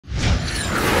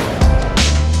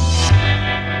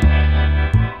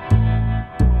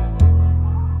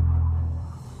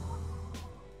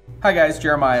Hi guys,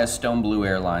 Jeremiah, Stone Blue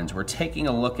Airlines. We're taking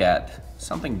a look at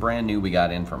something brand new we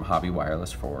got in from Hobby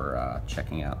Wireless for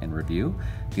checking out and review.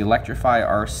 The Electrify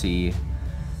RC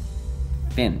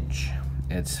Finch.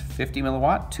 It's 50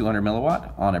 milliwatt, 200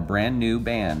 milliwatt on a brand new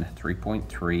band,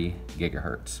 3.3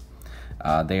 gigahertz.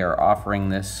 They are offering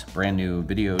this brand new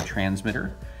video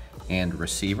transmitter and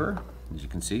receiver. As you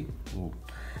can see,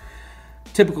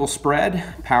 typical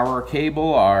spread, power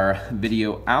cable, our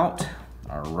video out,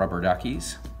 our rubber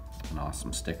duckies, an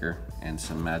awesome sticker, and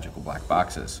some magical black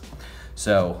boxes.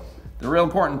 So the real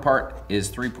important part is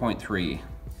 3.3.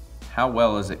 How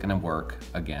well is it going to work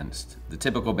against the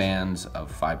typical bands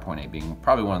of 5.8 being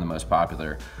probably one of the most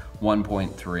popular,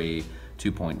 1.3,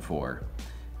 2.4. We're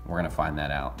going to find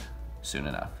that out soon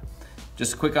enough.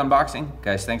 Just a quick unboxing.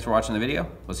 Guys, thanks for watching the video.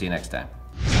 We'll see you next time.